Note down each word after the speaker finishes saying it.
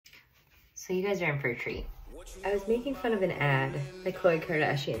So you guys are in for a treat. I was making fun of an ad that Khloe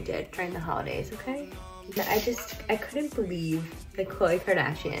Kardashian did during the holidays, okay? I couldn't believe that Khloe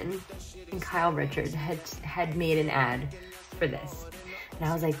Kardashian and Kyle Richards had made an ad for this. And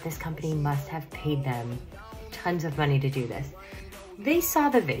I was like, this company must have paid them tons of money to do this. They saw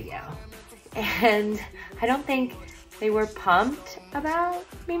the video, and I don't think they were pumped about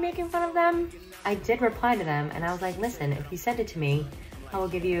me making fun of them. I did reply to them, and I was like, listen, if you send it to me, I will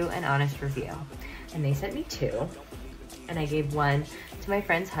give you an honest review. And they sent me 2, and I gave 1 to my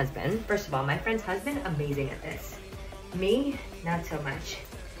friend's husband. First of all, my friend's husband, amazing at this. Me, not so much.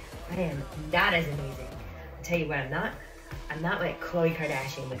 I am not as amazing. I'll tell you what, I'm not like Khloe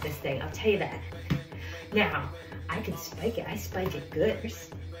Kardashian with this thing, I'll tell you that. Now, I can spike it, I spike it good. Is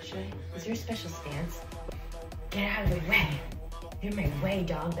there a special stance? Get out of the way. You're in my way,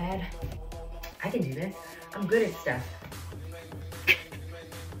 dog bed. I can do this, I'm good at stuff.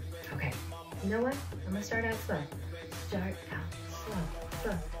 Okay, you know what? I'm gonna start out slow. Start out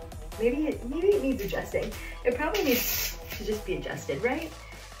slow. Maybe it needs adjusting. It probably needs to just be adjusted, right?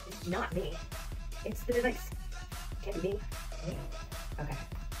 It's not me. It's the device. Can't be me. Okay.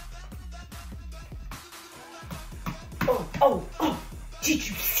 Oh! Did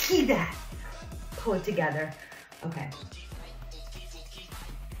you see that? Pull it together. Okay.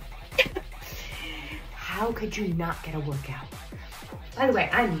 How could you not get a workout? By the way,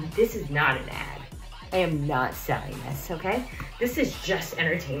 this is not an ad. I am not selling this, okay? This is just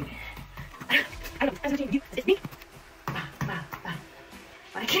entertainment. I don't entertain you, it's me.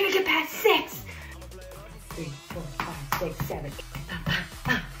 Why can't I get past 6? 3, 4, 5, 6, 7.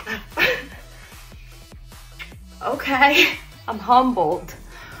 Okay, I'm humbled.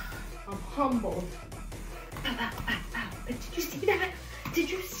 But did you see that? Did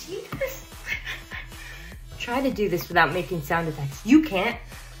you see this? Try to do this without making sound effects. You can't.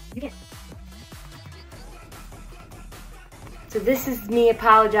 So this is me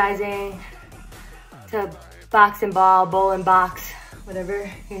apologizing to Box and Bollen Box, whatever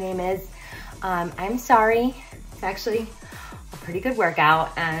your name is. I'm sorry. It's actually a pretty good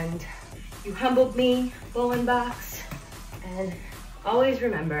workout, and you humbled me, Bollen Box. And always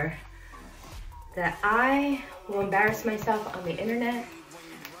remember that I will embarrass myself on the internet.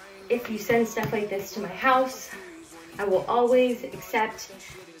 If you send stuff like this to my house, I will always accept.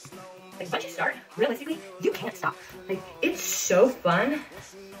 Like, once you start, realistically, you can't stop. Like, it's so fun.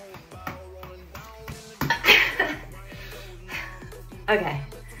 Okay,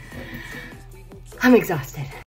 I'm exhausted.